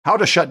How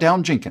to shut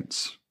down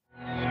Jenkins.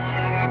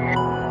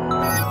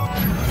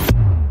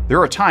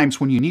 There are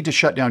times when you need to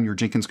shut down your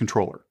Jenkins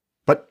controller,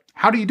 but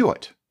how do you do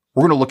it?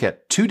 We're going to look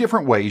at 2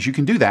 different ways you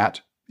can do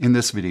that in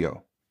this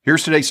video.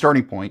 Here's today's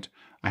starting point.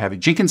 I have a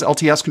Jenkins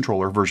LTS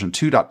controller version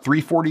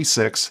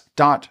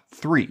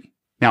 2.346.3.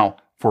 Now,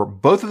 for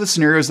both of the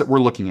scenarios that we're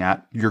looking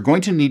at, you're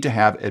going to need to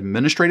have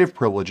administrative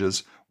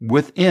privileges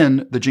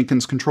within the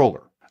Jenkins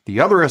controller. The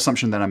other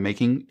assumption that I'm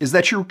making is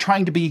that you're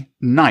trying to be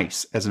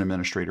nice as an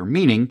administrator,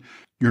 meaning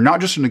you're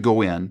not just going to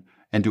go in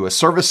and do a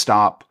service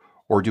stop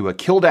or do a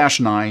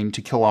kill-9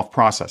 to kill off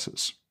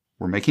processes.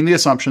 We're making the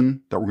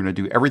assumption that we're going to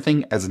do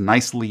everything as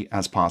nicely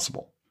as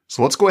possible.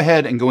 So let's go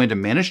ahead and go into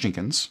Manage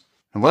Jenkins,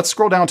 and let's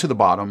scroll down to the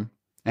bottom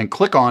and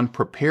click on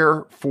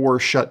Prepare for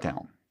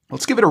Shutdown.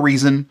 Let's give it a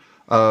reason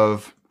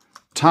of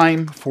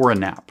time for a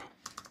nap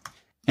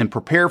and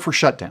prepare for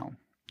shutdown.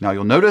 Now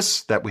you'll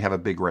notice that we have a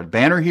big red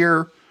banner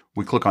here.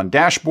 We click on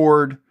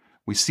Dashboard.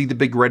 We see the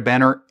big red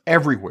banner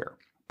everywhere.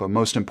 But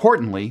most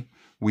importantly,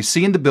 we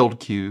see in the build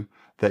queue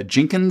that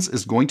Jenkins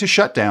is going to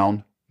shut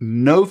down.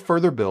 No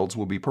further builds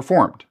will be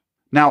performed.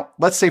 Now,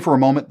 let's say for a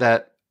moment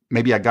that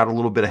maybe I got a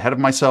little bit ahead of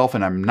myself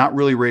and I'm not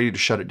really ready to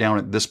shut it down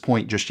at this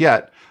point just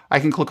yet. I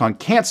can click on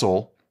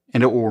Cancel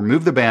and it will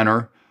remove the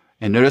banner,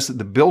 and notice that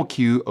the build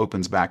queue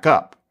opens back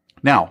up.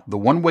 Now, the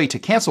one way to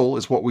cancel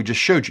is what we just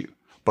showed you.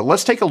 But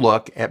let's take a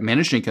look at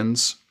Manage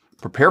Jenkins,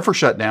 Prepare for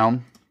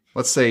Shutdown.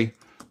 Let's say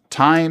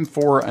time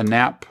for a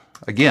nap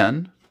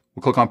again.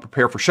 We'll click on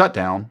Prepare for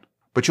Shutdown.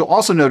 But you'll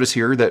also notice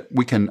here that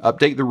we can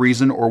update the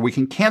reason or we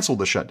can cancel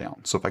the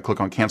shutdown. So if I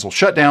click on Cancel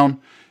Shutdown,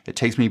 it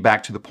takes me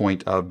back to the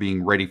point of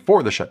being ready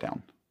for the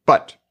shutdown.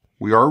 But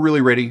we are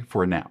really ready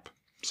for a nap.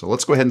 So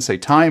let's go ahead and say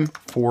time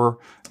for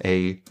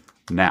a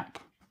nap.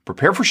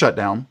 Prepare for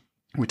shutdown.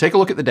 We take a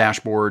look at the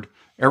dashboard.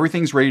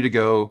 Everything's ready to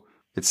go.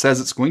 It says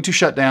it's going to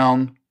shut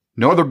down.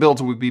 No other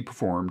builds will be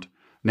performed.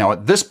 Now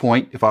at this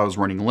point, if I was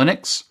running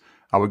Linux,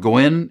 I would go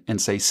in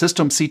and say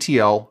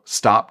systemctl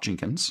stop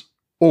Jenkins.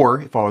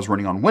 Or if I was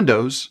running on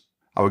Windows,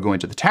 I would go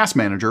into the task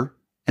manager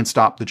and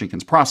stop the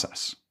Jenkins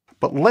process.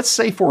 But let's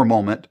say for a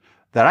moment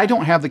that I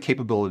don't have the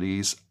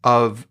capabilities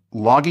of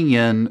logging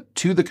in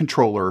to the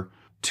controller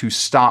to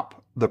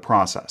stop the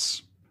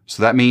process.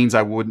 So that means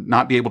I would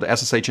not be able to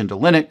SSH into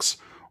Linux,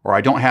 or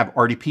I don't have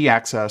RDP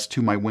access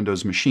to my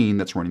Windows machine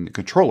that's running the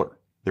controller.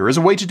 There is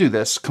a way to do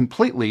this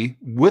completely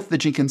with the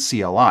Jenkins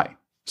CLI.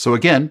 So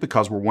again,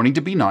 because we're wanting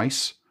to be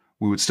nice,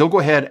 we would still go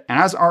ahead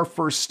as our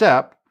first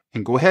step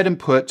and go ahead and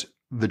put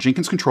the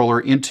Jenkins controller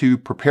into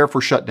Prepare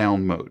for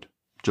Shutdown mode,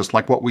 just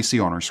like what we see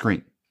on our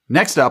screen.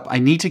 Next up, I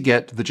need to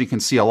get the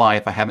Jenkins CLI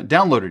if I haven't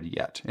downloaded it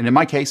yet. And in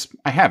my case,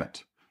 I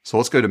haven't. So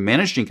let's go to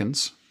Manage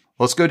Jenkins.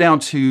 Let's go down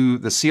to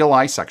the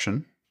CLI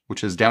section,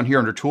 which is down here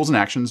under Tools and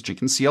Actions,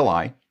 Jenkins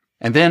CLI.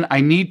 And then I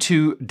need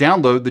to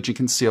download the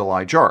Jenkins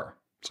CLI jar.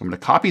 So I'm going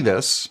to copy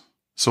this.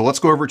 So let's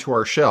go over to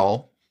our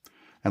shell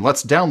and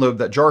let's download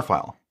that jar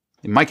file.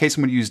 In my case,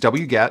 I'm going to use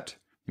wget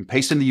and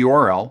paste in the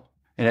URL,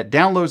 and it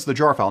downloads the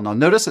jar file. Now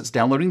notice it's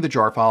downloading the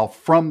jar file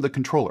from the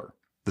controller.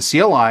 The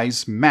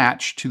CLIs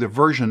match to the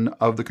version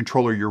of the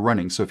controller you're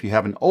running. So if you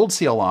have an old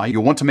CLI,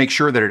 you'll want to make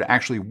sure that it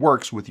actually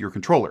works with your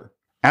controller.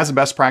 As a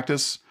best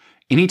practice,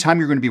 anytime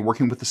you're going to be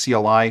working with the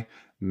CLI,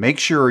 make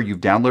sure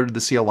you've downloaded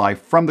the CLI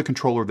from the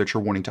controller that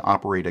you're wanting to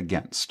operate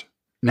against.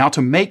 Now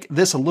to make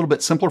this a little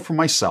bit simpler for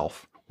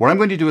myself, what I'm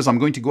going to do is I'm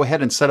going to go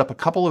ahead and set up a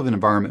couple of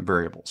environment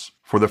variables.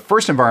 For the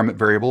first environment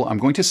variable, I'm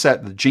going to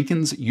set the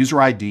Jenkins user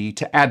ID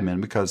to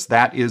admin because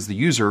that is the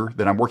user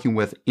that I'm working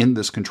with in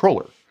this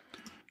controller.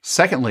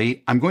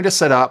 Secondly, I'm going to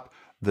set up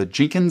the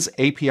Jenkins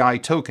API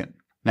token.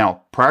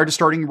 Now, prior to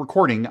starting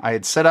recording, I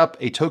had set up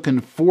a token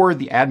for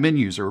the admin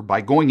user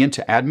by going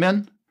into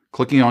admin,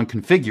 clicking on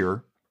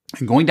configure,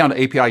 and going down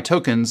to API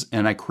tokens,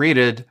 and I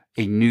created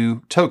a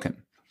new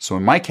token. So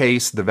in my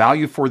case, the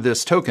value for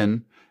this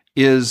token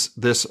is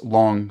this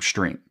long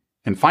string.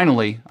 And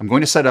finally, I'm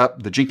going to set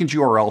up the Jenkins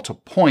URL to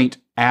point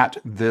at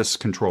this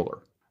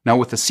controller. Now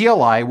with the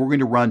CLI, we're going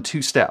to run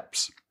 2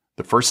 steps.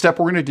 The first step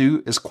we're going to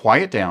do is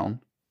quiet down,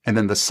 and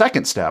then the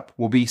second step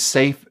will be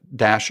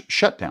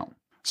safe-shutdown.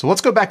 So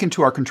let's go back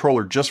into our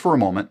controller just for a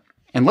moment,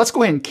 and let's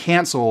go ahead and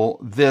cancel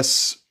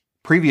this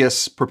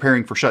previous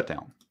preparing for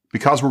shutdown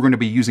because we're going to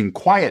be using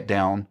quiet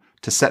down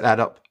to set that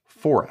up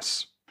for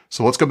us.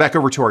 So let's go back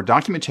over to our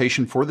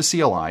documentation for the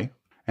CLI,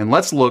 and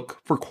let's look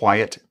for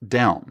quiet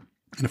down.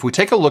 And if we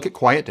take a look at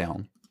quiet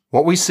down,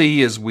 what we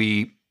see is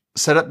we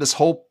set up this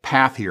whole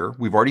path here.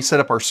 We've already set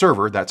up our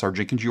server. That's our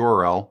Jenkins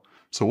URL.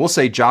 So we'll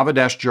say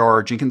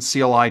java-jar Jenkins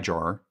CLI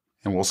jar,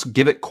 and we'll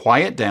give it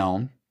quiet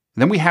down.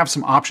 And then we have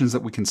some options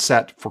that we can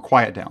set for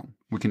quiet down.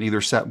 We can either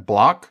set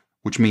block,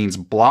 which means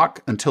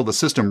block until the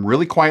system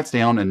really quiets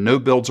down and no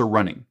builds are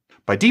running.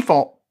 By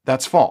default,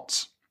 that's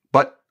false,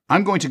 but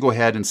I'm going to go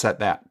ahead and set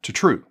that to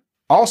true.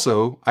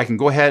 Also, I can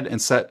go ahead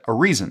and set a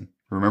reason.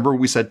 Remember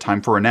we said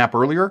time for a nap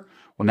earlier?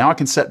 Well, now I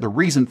can set the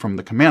reason from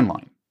the command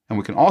line. And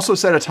we can also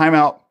set a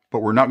timeout,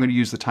 but we're not going to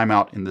use the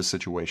timeout in this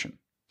situation.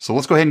 So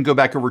let's go ahead and go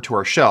back over to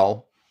our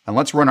shell and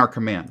let's run our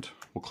command.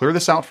 We'll clear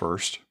this out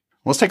first.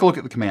 Let's take a look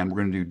at the command.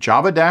 We're going to do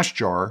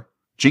java-jar,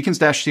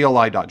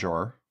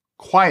 jenkins-cli.jar,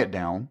 quiet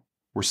down.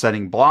 We're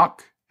setting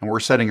block, and we're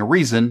setting a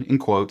reason, in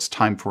quotes,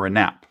 time for a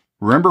nap.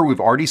 Remember, we've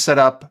already set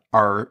up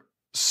our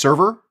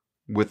server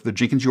with the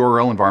Jenkins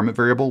URL environment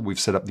variable. We've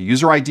set up the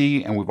user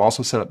ID, and we've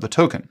also set up the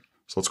token.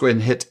 So let's go ahead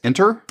and hit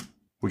enter.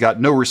 We got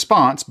no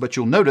response, but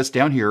you'll notice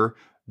down here,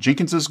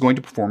 Jenkins is going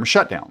to perform a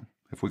shutdown.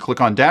 If we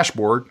click on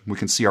dashboard, we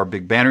can see our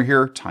big banner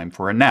here, time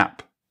for a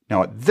nap.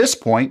 Now at this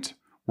point,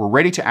 we're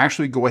ready to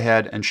actually go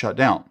ahead and shut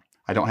down.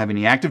 I don't have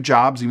any active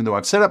jobs, even though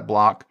I've set up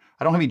block.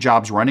 I don't have any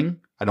jobs running.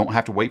 I don't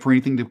have to wait for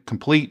anything to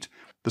complete.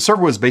 The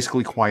server was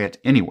basically quiet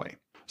anyway.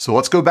 So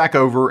let's go back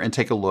over and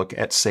take a look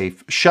at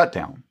safe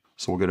shutdown.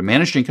 So we'll go to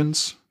Manage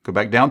Jenkins, go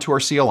back down to our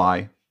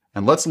CLI,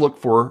 and let's look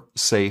for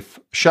safe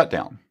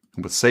shutdown.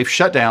 And with safe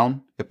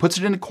shutdown, it puts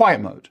it into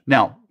quiet mode.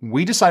 Now,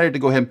 we decided to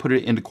go ahead and put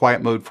it into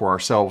quiet mode for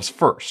ourselves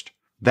first.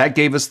 That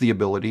gave us the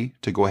ability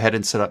to go ahead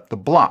and set up the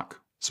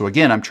block. So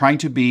again, I'm trying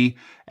to be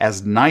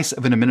as nice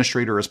of an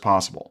administrator as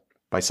possible.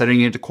 By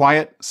setting it into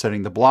quiet,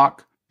 setting the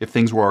block, if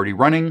things were already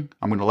running,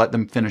 I'm going to let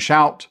them finish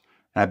out.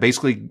 And I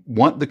basically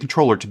want the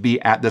controller to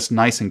be at this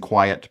nice and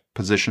quiet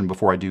position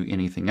before I do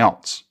anything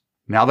else.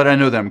 Now that I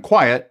know that I'm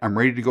quiet, I'm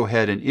ready to go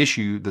ahead and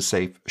issue the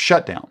safe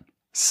shutdown.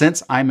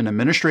 Since I'm an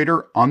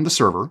administrator on the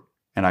server,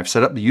 and I've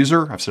set up the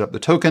user, I've set up the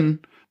token,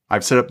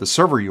 I've set up the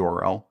server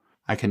URL,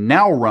 I can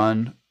now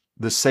run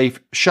the safe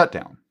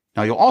shutdown.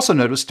 Now you'll also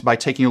notice by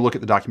taking a look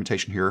at the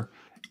documentation here,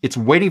 it's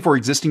waiting for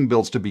existing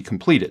builds to be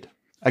completed.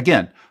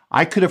 Again,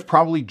 I could have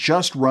probably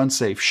just run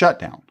safe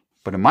shutdown,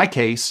 but in my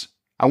case,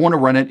 I want to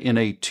run it in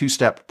a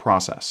two-step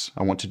process.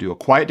 I want to do a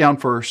quiet down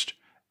first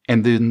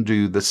and then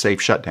do the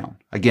safe shutdown.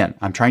 Again,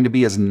 I'm trying to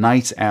be as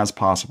nice as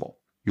possible.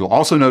 You'll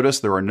also notice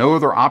there are no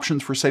other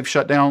options for safe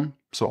shutdown,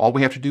 so all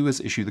we have to do is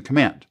issue the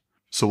command.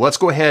 So let's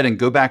go ahead and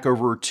go back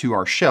over to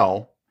our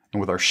shell. And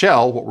with our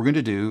shell, what we're going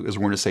to do is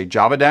we're going to say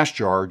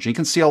java-jar,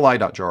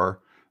 jenkins-cli.jar,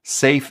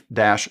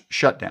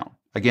 safe-shutdown.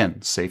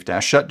 Again,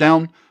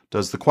 safe-shutdown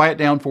does the quiet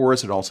down for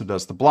us. It also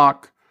does the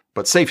block,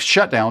 but safe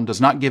shutdown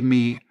does not give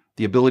me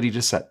the ability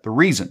to set the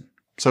reason.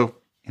 So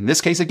in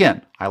this case,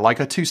 again, I like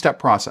a two-step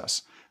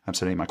process. I'm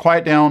setting my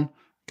quiet down,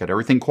 got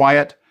everything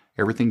quiet,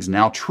 everything's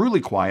now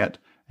truly quiet,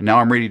 and now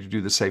I'm ready to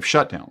do the safe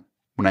shutdown.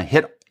 When I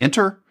hit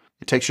enter,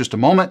 it takes just a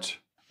moment,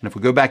 and if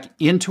we go back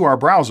into our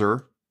browser,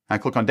 and I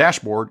click on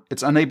dashboard,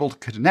 it's unable to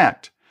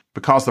connect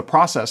because the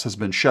process has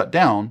been shut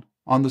down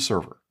on the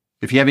server.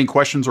 If you have any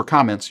questions or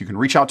comments, you can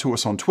reach out to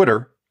us on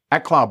Twitter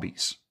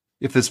 @CloudBees.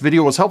 If this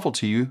video was helpful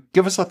to you,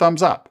 give us a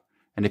thumbs up.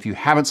 And if you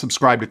haven't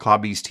subscribed to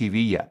CloudBees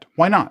TV yet,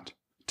 why not?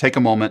 Take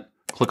a moment,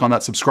 click on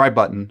that subscribe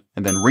button,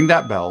 and then ring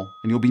that bell,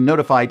 and you'll be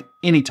notified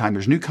anytime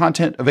there's new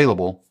content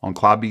available on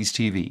CloudBees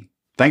TV.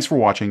 Thanks for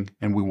watching,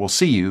 and we will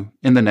see you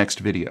in the next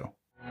video.